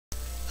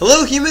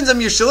Hello humans,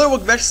 I'm Yoshiller.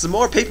 Welcome back to some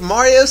more Paper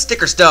Mario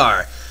Sticker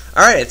Star.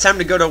 Alright, it's time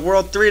to go to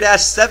World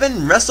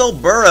 3-7, Rustle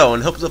Burrow,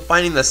 in hopes of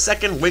finding the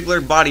second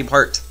Wiggler body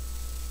part.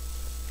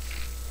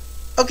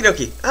 Okie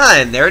dokie.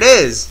 And there it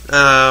is.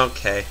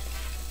 Okay.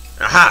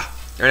 Aha!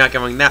 They're not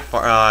going that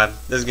far.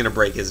 This is gonna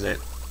break, isn't it?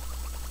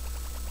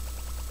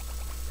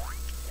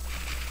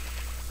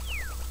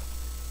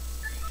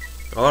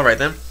 Alright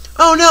then.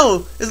 Oh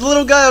no! Is the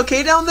little guy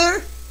okay down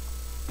there?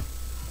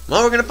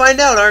 Well, we're gonna find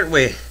out, aren't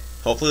we?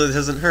 Hopefully this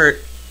doesn't hurt.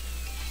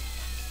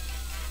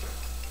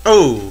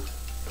 Oh!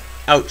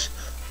 Ouch.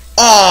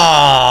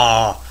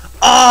 Oh!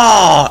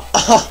 Oh!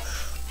 Oh!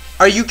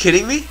 Are you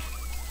kidding me?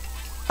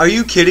 Are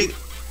you kidding?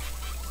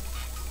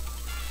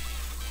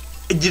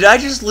 Did I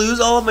just lose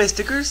all of my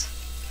stickers?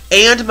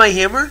 And my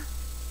hammer?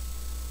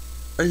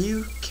 Are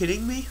you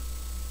kidding me?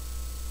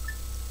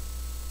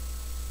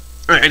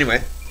 Alright,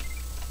 anyway.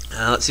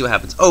 Let's see what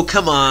happens. Oh,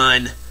 come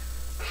on!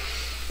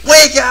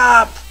 Wake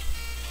up!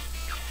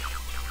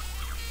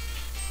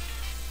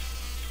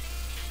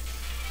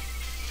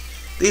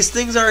 These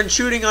things are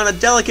intruding on a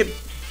delicate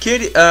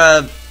kid.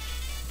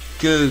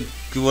 Good,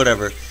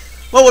 whatever.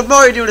 What would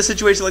Mario do in a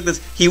situation like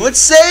this? He would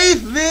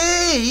save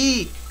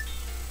me!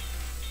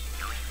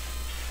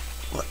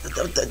 What?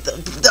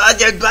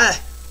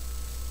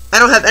 I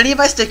don't have any of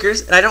my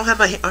stickers, and I don't have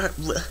my.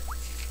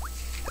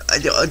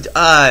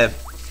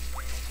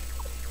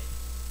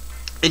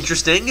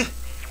 Interesting.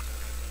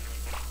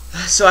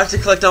 So I have to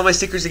collect all my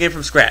stickers again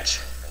from scratch.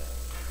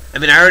 I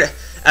mean,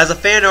 as a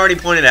fan already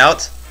pointed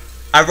out,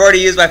 I've already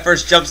used my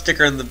first jump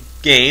sticker in the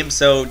game,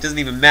 so it doesn't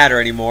even matter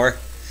anymore.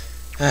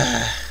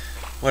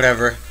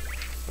 Whatever.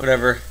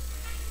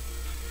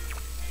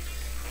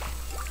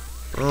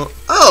 Well,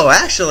 oh,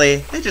 actually,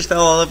 they just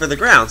fell all over the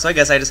ground, so I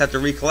guess I just have to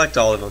recollect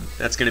all of them.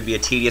 That's going to be a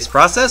tedious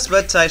process,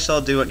 but I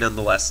shall do it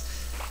nonetheless.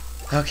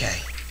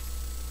 Okay.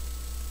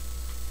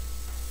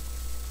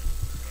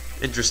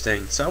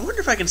 Interesting. So I wonder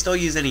if I can still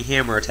use any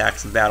hammer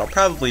attacks in battle.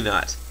 Probably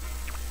not.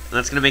 And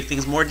that's going to make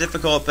things more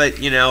difficult, but,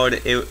 you know,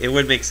 it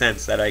would make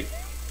sense that I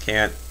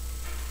can't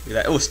do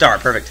that. Oh, star.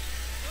 Perfect.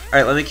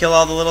 Alright, let me kill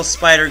all the little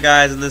spider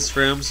guys in this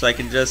room so I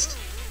can just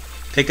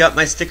pick up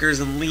my stickers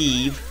and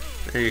leave.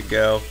 There you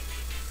go.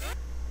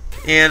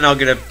 And I'll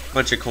get a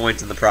bunch of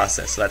coins in the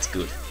process, so that's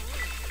good.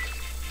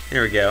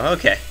 Here we go.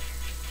 Okay.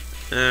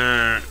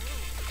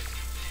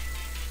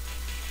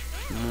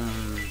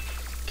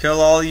 Kill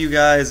all you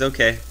guys.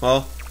 Okay,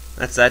 well,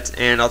 that's that.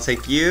 And I'll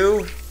take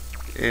you.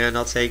 And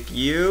I'll take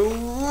you.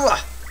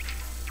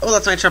 Oh,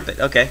 that's my trumpet.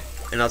 Okay.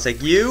 And I'll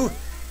take you.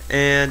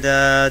 And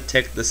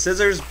take the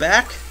scissors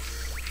back.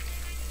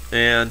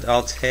 And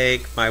I'll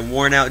take my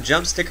worn out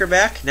jump sticker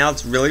back. Now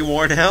it's really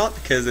worn out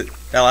because it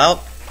fell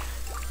out.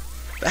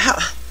 But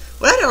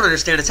what I don't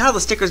understand is how the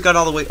stickers got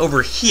all the way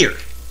over here.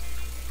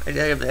 I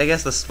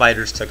guess the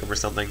spiders took them or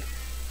something.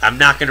 I'm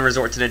not going to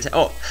resort to Nintendo.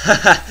 Oh,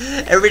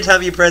 every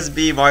time you press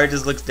B, Mario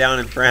just looks down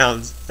and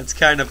frowns. That's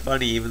kind of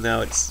funny, even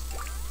though it's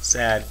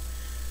sad.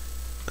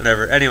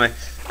 Whatever. Anyway,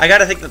 I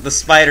gotta think that the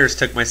spiders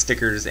took my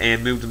stickers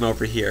and moved them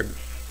over here.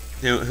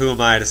 Who am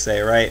I to say,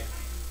 right?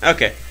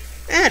 Okay.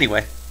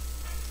 Anyway.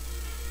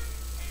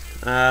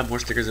 More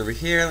stickers over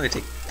here. Let me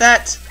take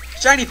that.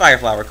 Shiny fire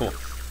flower. Cool.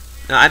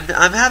 Now,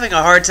 I'm having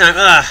a hard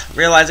time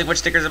realizing which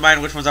stickers are mine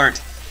and which ones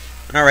aren't.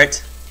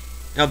 Alright.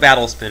 No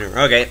battle spinner.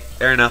 Okay.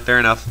 Fair enough. Fair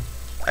enough.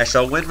 I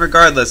shall win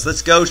regardless.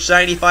 Let's go,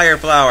 shiny fire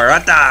flower.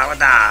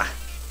 Wada!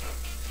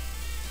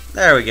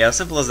 There we go.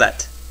 Simple as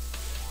that.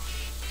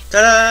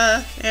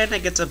 Ta-da! And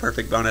it gets a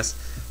perfect bonus.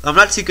 I'm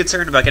not too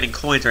concerned about getting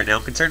coins right now.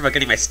 I'm concerned about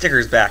getting my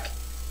stickers back.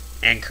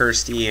 And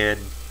Kersti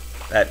and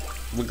that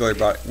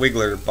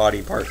Wiggler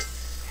body part.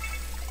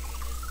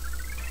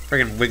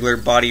 Friggin'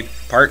 Wiggler body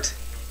part.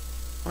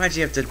 Why'd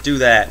you have to do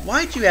that?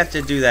 Why'd you have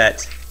to do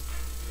that?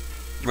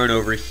 Run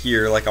over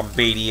here like a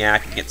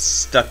maniac and get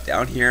stuck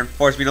down here and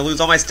force me to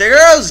lose all my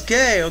stickers?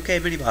 Okay,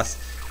 mini boss.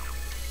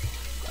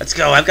 Let's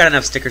go. I've got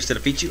enough stickers to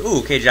defeat you.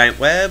 Ooh, okay, giant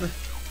web.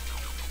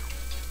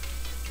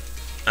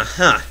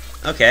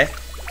 Okay.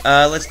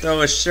 Let's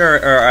throw a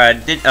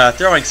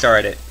throwing star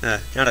at it.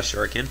 Not a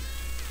shuriken.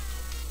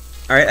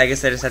 Alright, I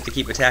guess I just have to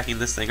keep attacking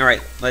this thing.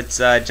 Alright, let's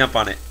jump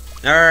on it.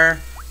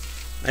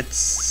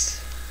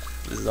 This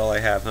is all I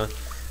have, huh?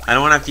 I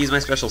don't want to have to use my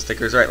special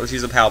stickers. Alright, let's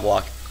use a POW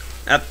block.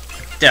 Up.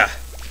 Duh.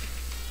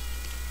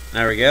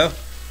 There we go.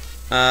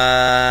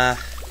 Let's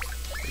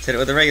hit it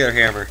with a regular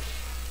hammer.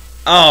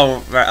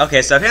 Oh, right.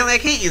 Okay, so apparently I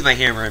can't use my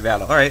hammer in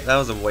battle. Alright, that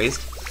was a waste.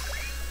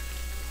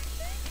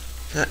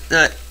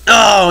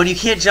 Oh, and you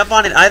can't jump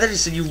on it either,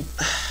 so you...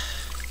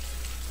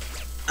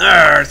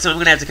 So I'm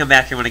going to have to come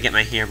back here when I get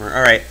my hammer.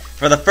 Alright,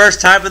 for the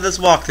first time in this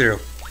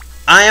walkthrough,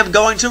 I am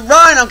going to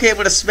run! Okay, I'm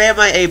going to spam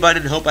my A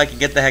button and hope I can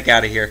get the heck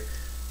out of here.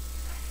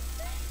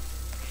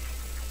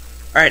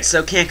 Alright,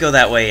 so can't go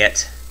that way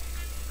yet.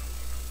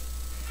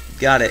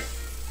 Got it.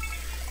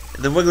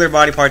 And the Wiggler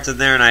body part's in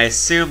there, and I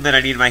assume that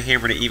I need my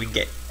hammer to even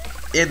get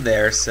in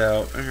there,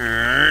 so...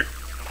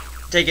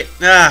 Take it.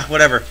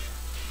 Whatever.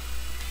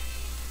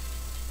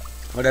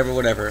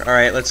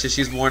 Alright, let's just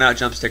use worn out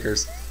jump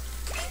stickers.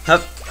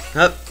 Hup,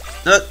 hup,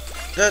 hup,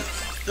 hup.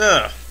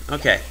 Ugh.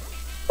 Okay.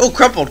 Oh,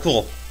 crumpled.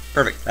 Cool.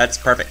 Perfect. That's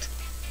perfect.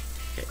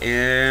 Okay,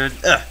 and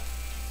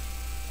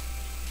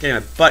getting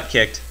my butt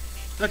kicked.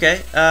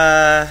 Okay.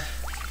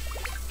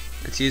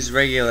 Let's use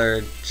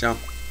regular jump.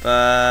 We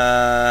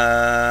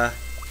got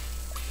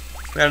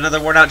another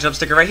worn out jump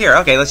sticker right here.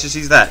 Okay, let's just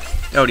use that.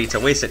 No need to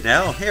waste it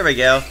now. Here we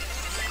go.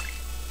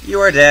 You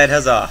are dead.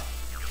 Huzzah.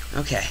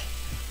 Okay.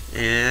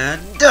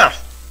 And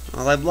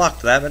well, I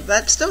blocked that, but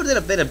that still did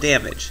a bit of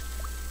damage.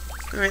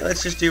 Alright,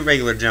 let's just do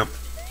regular jump.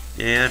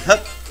 And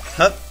hup,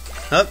 hup,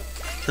 hup,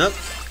 hup,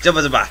 jump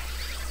as a bye.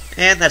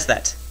 And that's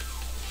that.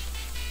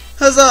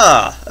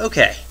 Huzzah!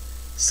 Okay.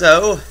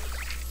 So,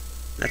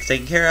 that's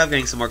taken care of.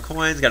 Getting some more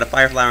coins. Got a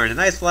fire flower and an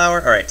ice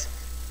flower. Alright.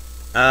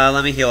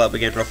 Let me heal up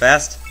again real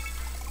fast.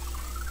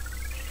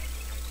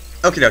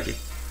 Okie dokie.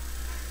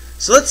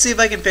 So let's see if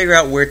I can figure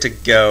out where to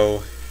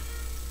go.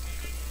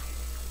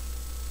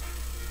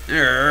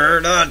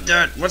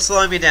 What's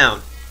slowing me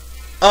down?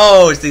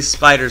 Oh, it's these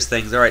spiders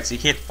things. Alright, so you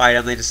can't fight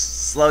them. They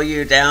just slow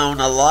you down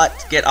a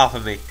lot. Get off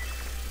of me.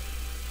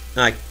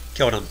 No, I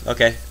killed him.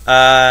 Okay.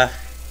 I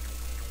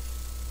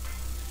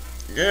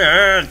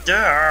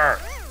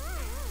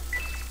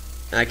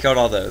killed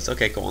all those.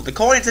 Okay, cool. The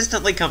coins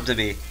instantly come to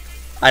me.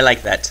 I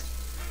like that.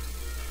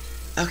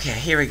 Okay,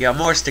 here we go.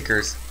 More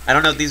stickers. I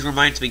don't know if these were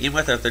mine to begin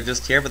with or if they're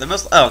just here, but they're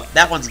most... Oh,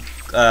 that one's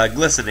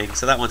glistening,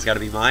 so that one's got to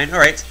be mine.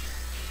 Alright.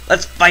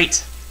 Let's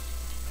fight!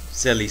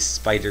 Silly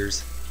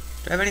spiders.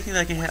 Do I have anything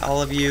that can hit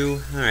all of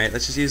you? Alright,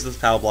 let's just use this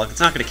power block. It's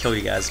not going to kill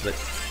you guys, but...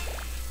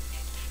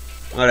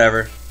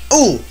 whatever.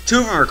 Ooh! 2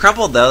 of them are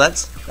crumpled, though.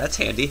 That's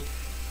handy.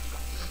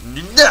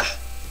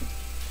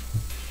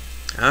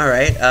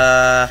 Alright,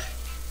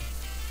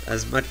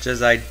 as much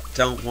as I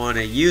don't want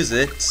to use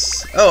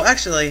it... Oh,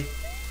 actually...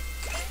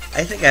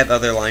 I think I have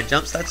other line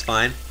jumps. That's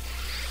fine.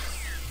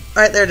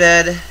 Alright, they're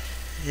dead.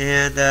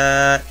 And,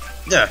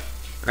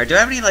 Alright, do I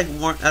have any, like,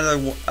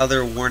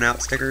 other worn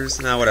out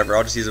stickers? No, whatever.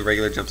 I'll just use a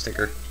regular jump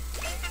sticker.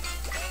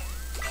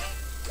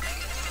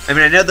 I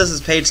mean, I know this is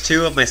page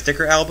 2 of my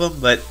sticker album,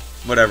 but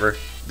whatever.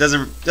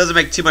 Doesn't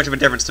make too much of a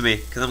difference to me,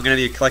 because I'm going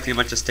to be collecting a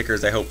bunch of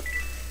stickers, I hope.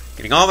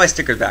 Getting all my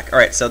stickers back.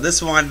 Alright, so this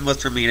one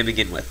was for me to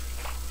begin with.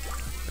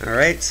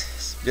 Alright,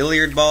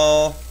 billiard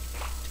ball.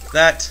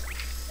 That.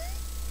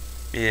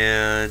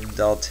 And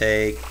I'll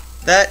take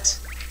that.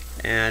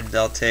 And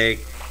I'll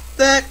take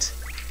that.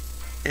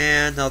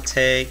 And I'll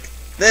take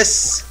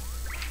this.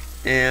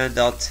 And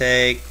I'll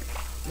take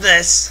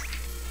this.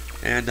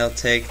 And I'll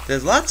take...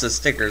 There's lots of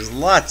stickers.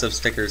 Lots of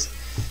stickers.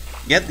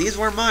 Yep, these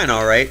were mine,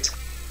 alright.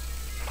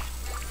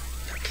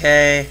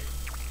 Okay.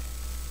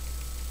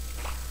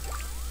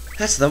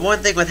 That's the one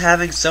thing with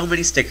having so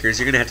many stickers.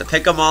 You're going to have to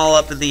pick them all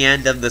up in the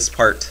end of this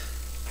part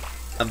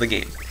of the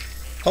game.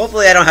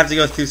 Hopefully I don't have to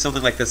go through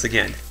something like this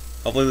again.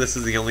 Hopefully this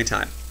is the only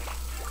time.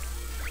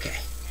 Okay.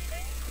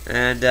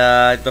 And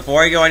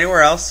before I go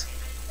anywhere else,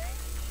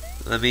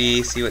 let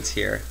me see what's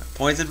here. A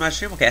poison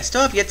mushroom? Okay, I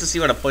still have yet to see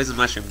what a poison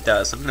mushroom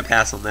does, so I'm going to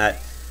pass on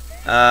that.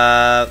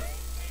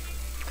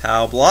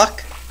 Power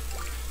block.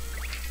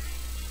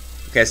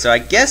 Okay, so I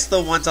guess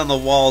the ones on the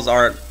walls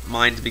aren't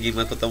mine to begin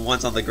with, but the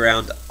ones on the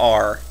ground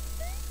are.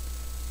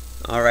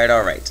 Alright,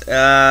 alright.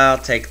 I'll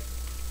take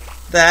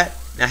that.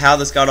 Now how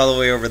this got all the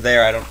way over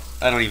there, I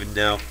don't even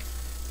know.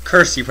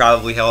 Kersti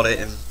probably held it,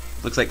 and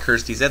looks like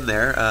Kersti's in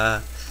there.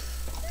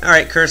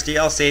 Alright, Kersti,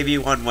 I'll save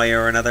you one way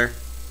or another.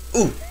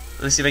 Ooh,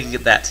 let me see if I can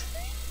get that.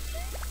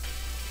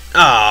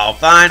 Oh,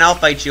 fine, I'll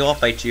fight you, I'll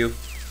fight you.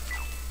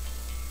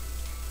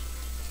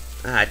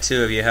 Ah,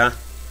 2 of you, huh?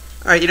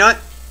 Alright, you know what?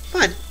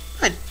 Fine,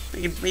 fine.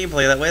 We can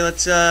play that way.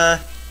 Let's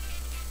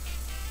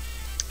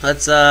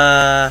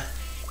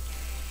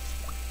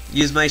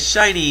use my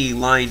shiny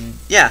line.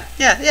 Yeah,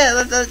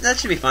 that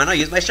should be fine. I'll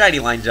use my shiny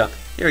line jump.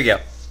 Here we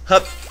go.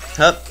 Hup,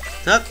 hup,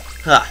 hup,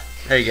 ha.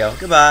 There you go.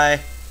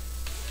 Goodbye.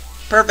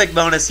 Perfect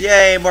bonus.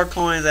 Yay, more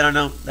coins I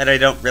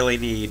don't really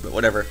need, but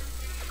whatever.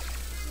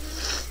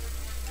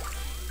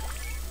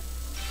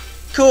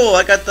 Cool,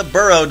 I got the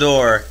burrow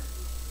door.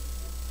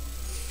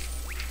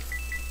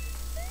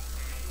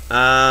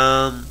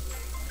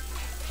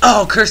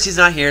 Oh, Kersti's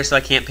not here, so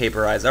I can't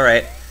paperize.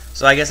 Alright.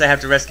 So I guess I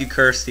have to rescue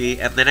Kersti,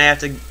 and then I have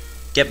to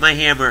get my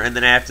hammer, and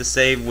then I have to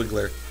save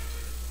Wiggler.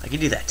 I can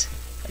do that.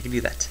 I can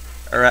do that.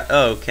 Alright,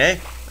 oh,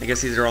 okay. I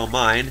guess these are all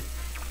mine.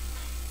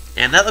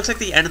 And that looks like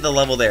the end of the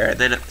level there. And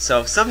then,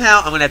 so somehow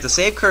I'm going to have to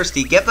save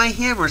Kersti, get my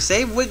hammer,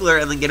 save Wiggler,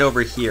 and then get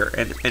over here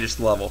and finish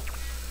the level.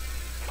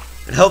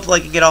 And hopefully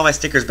I can get all my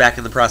stickers back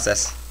in the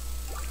process.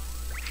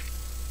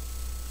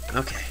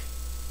 Okay.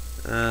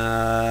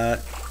 Ta-da!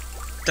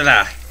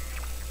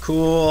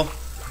 Cool.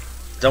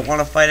 Don't want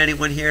to fight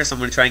anyone here, so I'm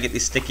going to try and get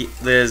these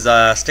stickers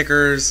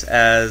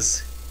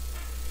as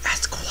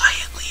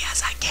quietly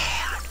as I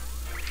can.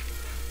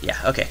 Yeah,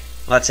 okay.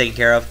 Well, that's taken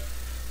care of.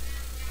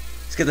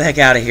 Let's get the heck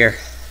out of here.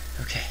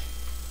 Okay.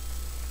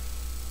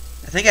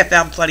 I think I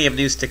found plenty of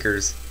new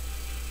stickers.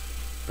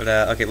 But,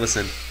 okay,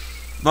 listen.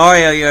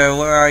 Mario,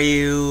 where are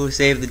you?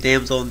 Save the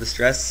damsel in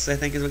distress, I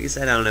think is what you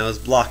said. I don't know, it was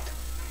blocked.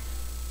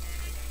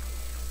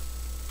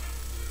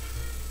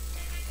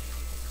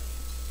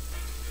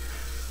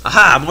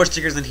 Aha! More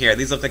stickers in here.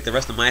 These look like the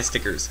rest of my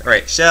stickers.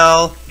 Alright,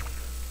 shell,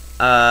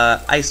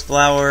 ice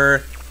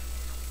flower,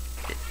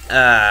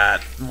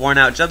 worn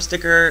out jump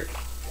sticker,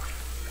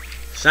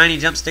 shiny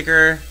jump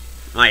sticker,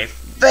 my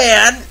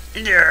fan.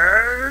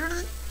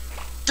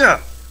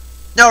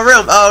 No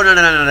room. Oh,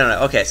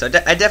 no. Okay, so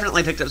I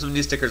definitely picked up some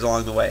new stickers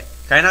along the way.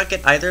 Can I not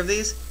get either of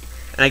these?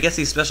 And I guess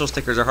these special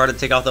stickers are hard to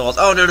take off the walls.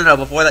 Oh, no,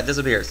 before that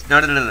disappears. No.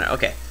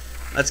 Okay.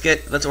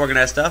 Let's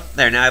organize stuff.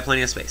 There, now I have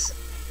plenty of space.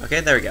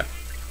 Okay, there we go.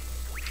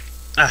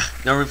 Ah,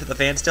 no room for the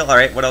fan still?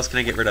 Alright, what else can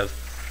I get rid of?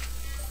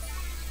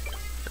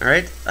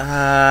 Alright,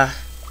 I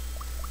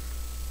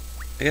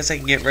guess I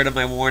can get rid of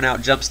my worn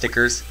out jump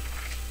stickers.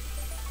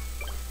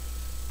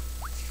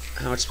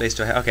 How much space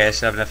do I have? Okay, I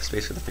should have enough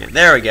space for the fan.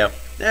 There we go.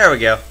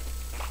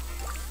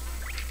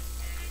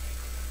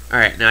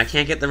 Alright, now I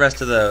can't get the rest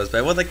of those, but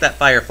I would like that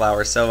fire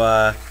flower,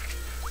 so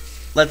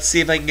let's see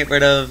if I can get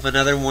rid of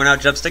another worn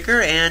out jump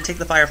sticker and take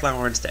the fire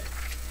flower instead.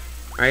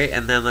 Alright,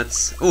 and then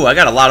let's... Ooh, I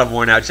got a lot of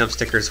worn out jump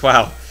stickers,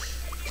 wow.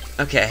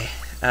 Okay,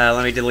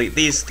 let me delete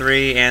these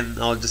 3 and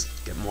I'll just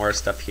get more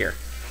stuff here.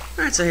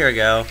 Alright, so here we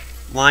go.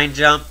 Line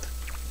jump,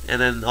 and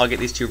then I'll get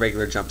these 2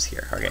 regular jumps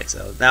here. Okay,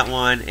 so that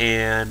one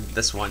and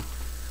this one.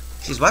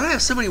 Jeez, why do I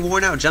have so many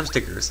worn out jump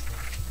stickers?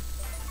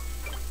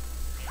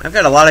 I've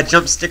got a lot of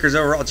jump stickers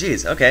overall.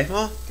 Jeez, okay,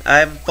 well,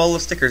 I'm full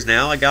of stickers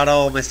now. I got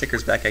all my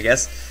stickers back, I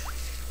guess.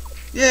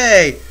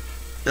 Yay!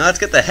 Now let's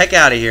get the heck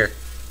out of here.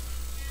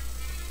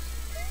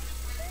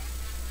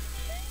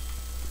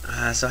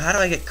 So how do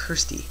I get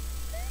Kersti?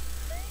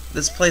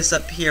 This place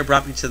up here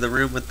brought me to the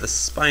room with the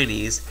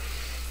spinies.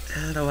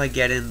 How do I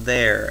get in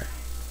there?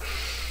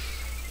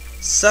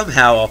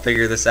 Somehow I'll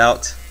figure this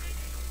out.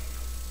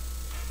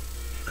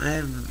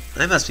 I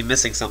must be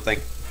missing something.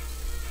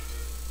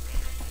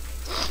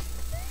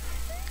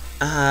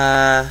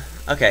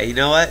 Okay, you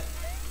know what?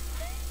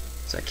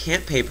 So I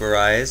can't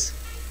paperize.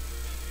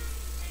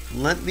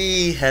 Let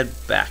me head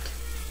back.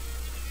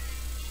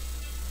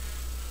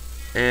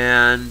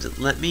 And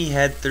let me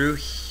head through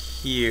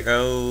here.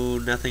 Oh,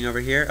 nothing over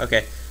here?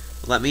 Okay.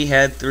 Let me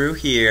head through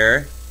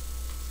here.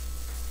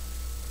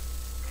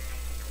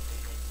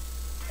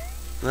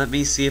 Let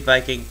me see if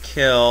I can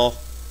kill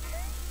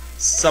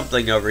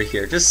something over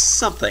here. Just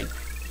something.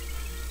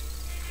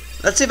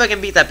 Let's see if I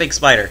can beat that big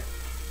spider.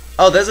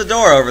 Oh, there's a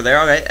door over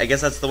there. Okay, I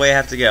guess that's the way I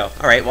have to go.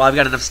 Alright, well, I've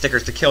got enough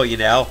stickers to kill you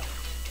now.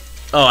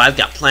 Oh, I've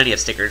got plenty of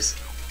stickers.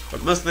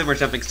 But most of them are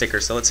jumping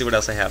stickers, so let's see what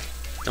else I have.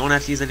 Don't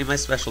have to use any of my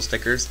special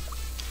stickers.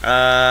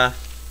 Power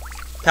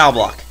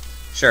block.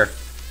 Sure.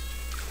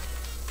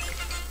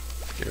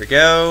 Here we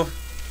go.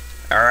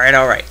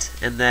 Alright.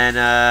 And then,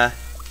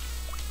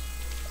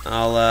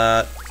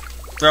 I'll,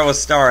 throw a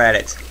star at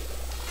it.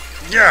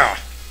 Yeah!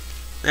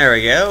 There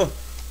we go.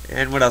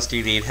 And what else do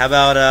you need? How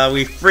about,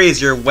 we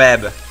freeze your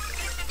web?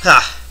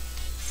 Ha!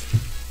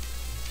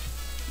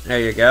 There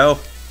you go.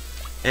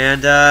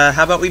 And,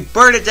 how about we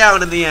burn it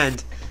down in the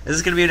end? Is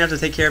this going to be enough to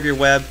take care of your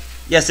web?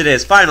 Yes, it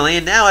is. Finally,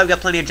 and now I've got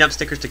plenty of jump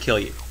stickers to kill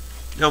you.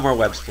 No more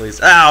webs, please.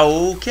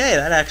 Ow, okay,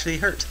 that actually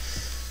hurt.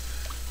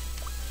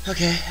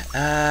 Okay,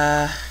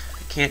 I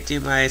can't do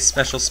my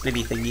special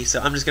spinny thingy,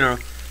 so I'm just going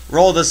to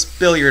roll this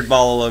billiard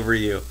ball all over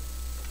you.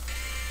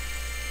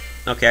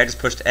 Okay, I just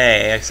pushed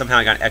A. Somehow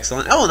I got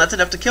excellent. Oh, and that's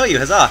enough to kill you.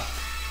 Huzzah!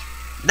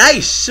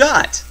 Nice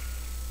shot!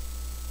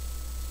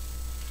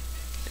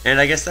 And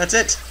I guess that's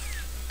it.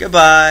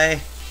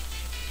 Goodbye.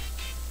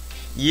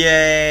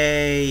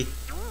 Yay!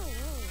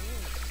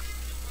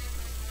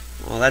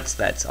 Well, that's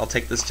that. I'll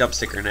take this jump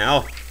sticker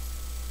now.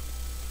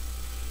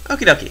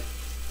 Okie dokie.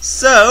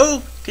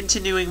 So,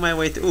 continuing my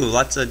way through. Ooh,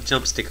 lots of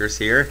jump stickers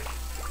here.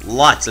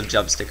 Lots of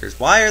jump stickers.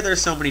 Why are there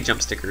so many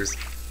jump stickers?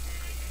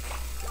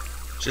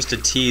 Just a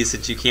tease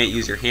that you can't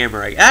use your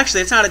hammer.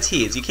 Actually, it's not a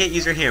tease. You can't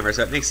use your hammer,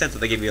 so it makes sense that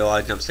they give you a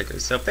lot of jump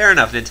stickers. So, fair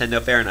enough,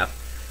 Nintendo, fair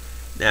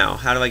enough. Now,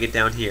 how do I get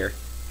down here?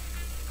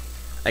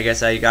 I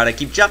guess I gotta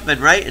keep jumping,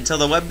 right? Until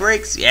the web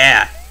breaks?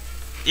 Yeah!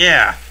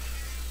 Yeah!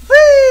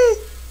 Whee!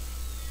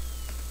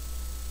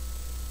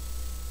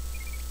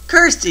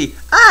 Kersti!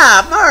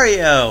 Ah,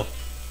 Mario!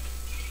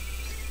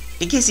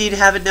 In case you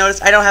haven't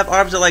noticed, I don't have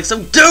arms or legs,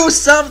 so do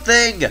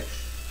something!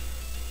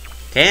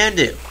 Can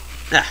do.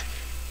 Ah.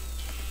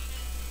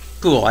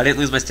 Cool, I didn't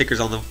lose my stickers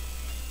on the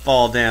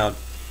fall down.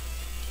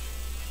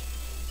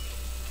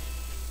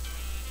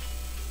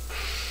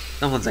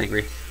 Someone's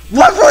angry.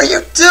 What were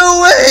you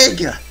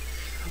doing?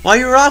 While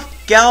you were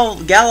off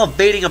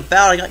gallivanting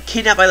about, I got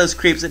kidnapped by those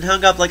creeps and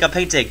hung up like a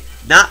painting.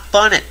 Not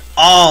fun at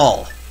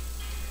all.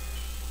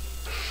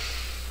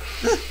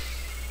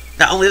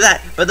 Not only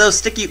that, but that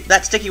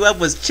sticky web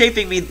was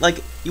chafing me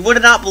like you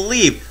would not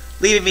believe.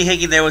 Leaving me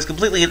hanging there was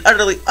completely and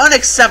utterly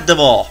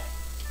unacceptable.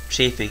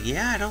 Chafing.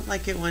 Yeah, I don't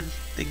like it when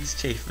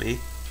things chafe me.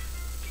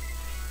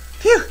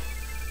 Phew.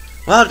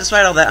 Well,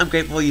 despite all that, I'm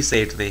grateful you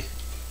saved me.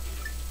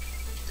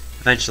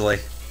 Eventually.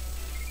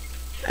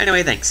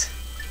 Anyway, thanks.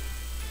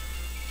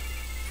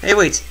 Hey,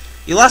 wait.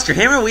 You lost your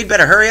hammer? We'd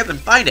better hurry up and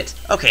find it.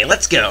 Okay,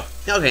 let's go.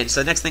 Okay,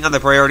 so next thing on the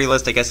priority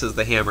list, I guess, is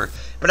the hammer.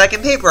 But I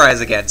can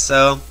paperize again,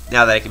 so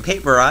now that I can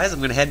paperize, I'm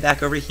going to head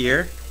back over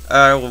here.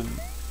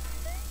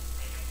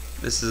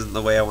 This isn't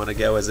the way I want to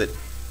go, is it?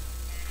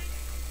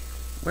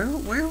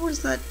 Where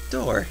was that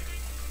door?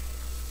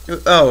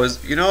 Oh,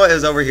 you know what? It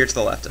was over here to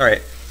the left.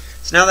 Alright.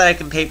 So now that I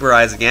can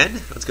paperize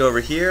again, let's go over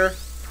here.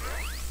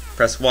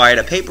 Press Y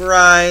to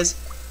paperize.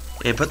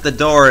 And put the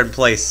door in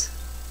place.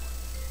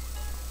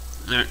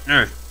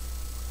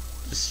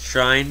 Just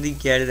trying to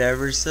get it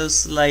ever so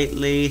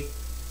slightly.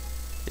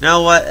 You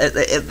know what?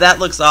 That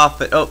looks off,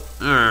 but... Oh.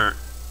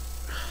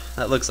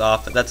 That looks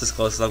off, but that's as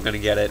close as I'm going to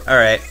get it.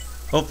 Alright.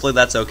 Hopefully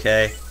that's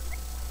okay.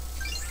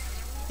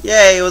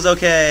 Yay, it was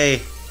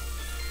okay.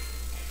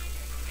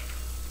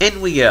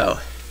 In we go.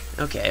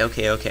 Okay.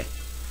 Okay,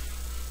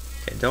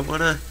 don't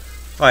want to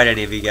fight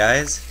any of you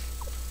guys.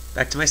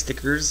 Back to my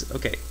stickers.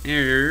 Okay.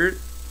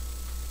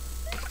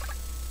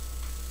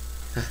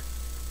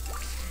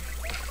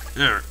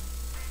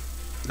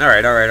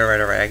 Alright.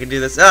 I can do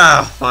this.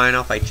 Oh, fine,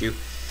 I'll fight you.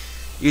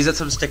 Use up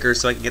some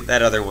stickers so I can get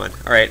that other one.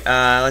 Alright,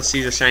 let's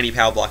use a shiny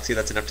POW block. See if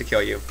that's enough to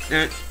kill you.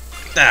 Not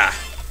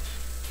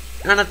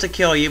enough to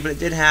kill you, but it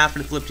did half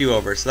and it flipped you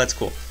over, so that's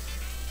cool.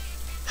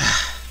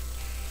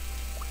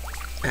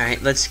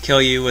 Alright, let's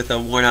kill you with a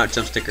worn out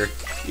jump sticker.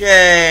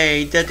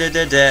 Yay!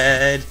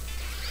 Dead.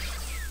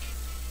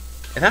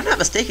 If I'm not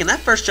mistaken, that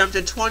first jump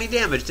did 20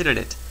 damage, didn't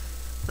it?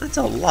 That's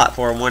a lot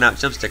for a worn out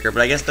jump sticker,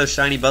 but I guess those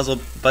shiny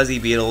buzzy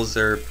beetles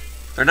or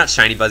not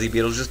shiny buzzy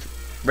beetles, just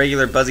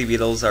regular buzzy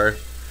beetles are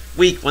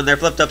weak when they're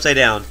flipped upside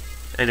down.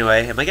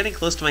 Anyway, am I getting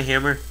close to my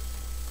hammer?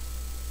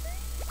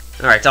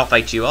 Alright, I'll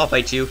fight you. Ugh,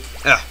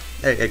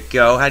 there you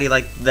go. How do you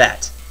like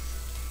that?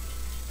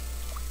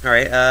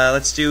 Alright,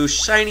 let's do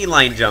shiny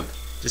line jump.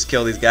 Just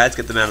kill these guys,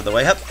 get them out of the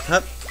way. Hup.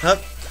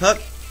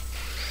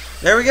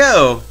 There we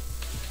go.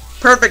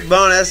 Perfect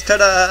bonus.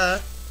 Ta-da!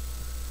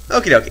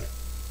 Okie dokie.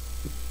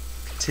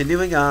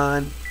 Continuing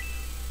on.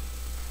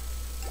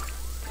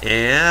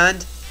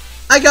 And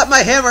I got my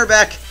hammer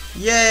back.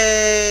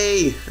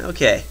 Yay!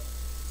 Okay.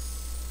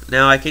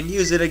 Now I can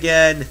use it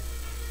again.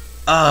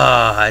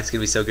 Ah, it's gonna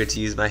be so good to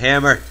use my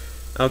hammer.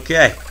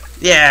 Okay.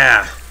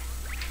 Yeah!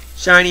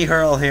 Shiny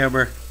hurl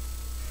hammer.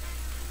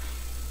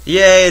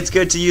 Yay, it's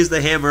good to use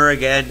the hammer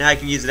again. Now I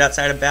can use it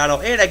outside of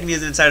battle, and I can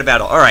use it inside of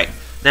battle. Alright,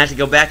 now I have to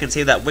go back and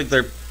save that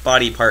Wiggler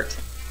body part.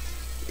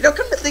 You know,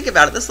 come to think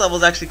about it, this level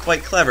is actually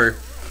quite clever.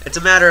 It's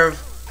a matter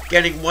of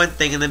getting one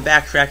thing and then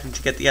backtracking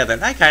to get the other.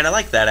 And I kind of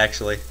like that,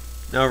 actually.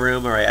 No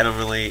room, alright, I don't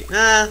really...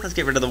 let's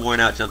get rid of the worn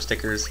out jump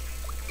stickers.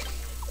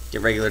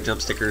 Get regular jump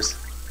stickers.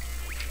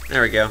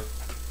 There we go.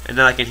 And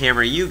now I can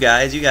hammer you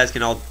guys. You guys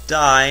can all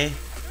die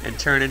and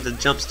turn into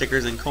jump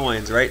stickers and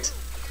coins, right?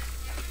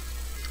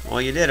 Well,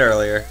 you did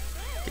earlier.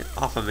 Get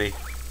off of me.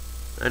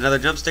 Another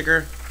jump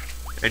sticker?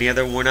 Any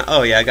other worn out?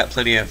 Oh yeah, I got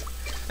plenty of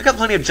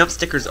jump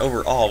stickers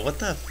overall. What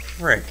the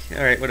frick?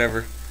 Alright,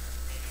 whatever.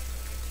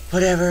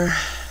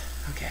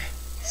 Okay.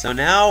 So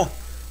now,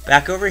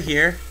 back over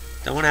here.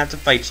 Don't want to have to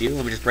fight you.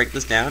 Let me just break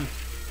this down.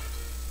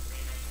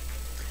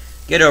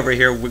 Get over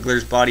here,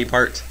 Wiggler's body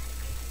part.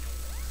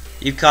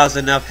 You've caused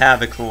enough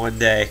havoc for one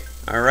day.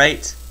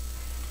 Alright?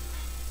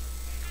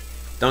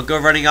 Don't go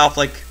running off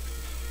like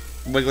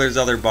Wiggler's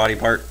other body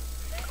part.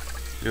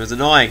 It was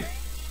annoying.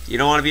 You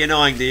don't want to be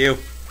annoying, do you?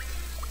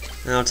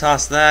 And I'll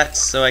toss that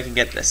so I can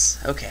get this.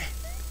 Okay.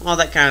 Well,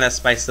 that kind of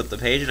spices up the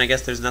page, and I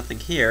guess there's nothing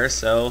here,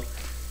 so...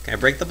 Can I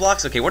break the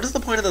blocks? Okay, what is the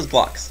point of those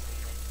blocks?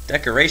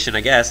 Decoration,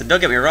 I guess. And don't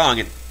get me wrong,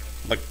 it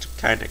looked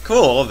kind of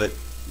cool, but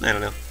I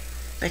don't know.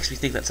 Makes me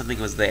think that something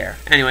was there.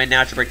 Anyway,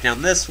 now to break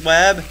down this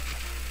web.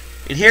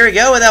 And here we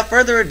go, without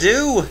further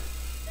ado.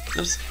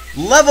 Oops.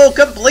 Level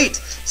complete!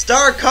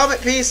 Star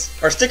comet piece,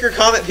 or sticker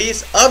comet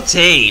piece,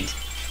 obtained!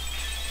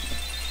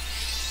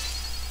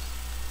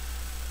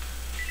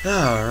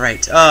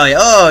 Alright,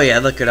 oh yeah,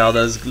 look at all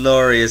those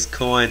glorious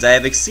coins. I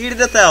have exceeded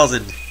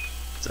 1,000. That's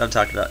what I'm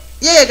talking about.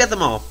 Yeah, I got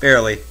them all,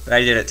 barely, but I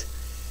did it.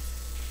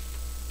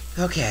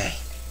 Okay.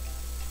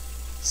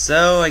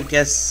 So, I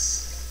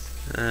guess,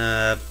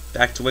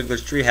 back to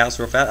Wiggler's treehouse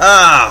real fast.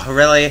 Oh,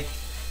 really?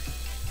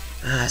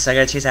 So I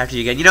gotta chase after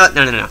you again. You know what?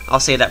 No. I'll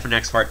save that for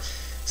next part.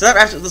 So that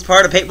wraps up this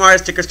part of Paint Mario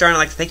Sticker Star, and I'd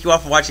like to thank you all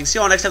for watching. See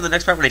you all next time in the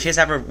next part when I chase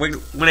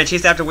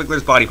after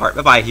Wiggler's body part.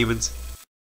 Bye-bye, humans.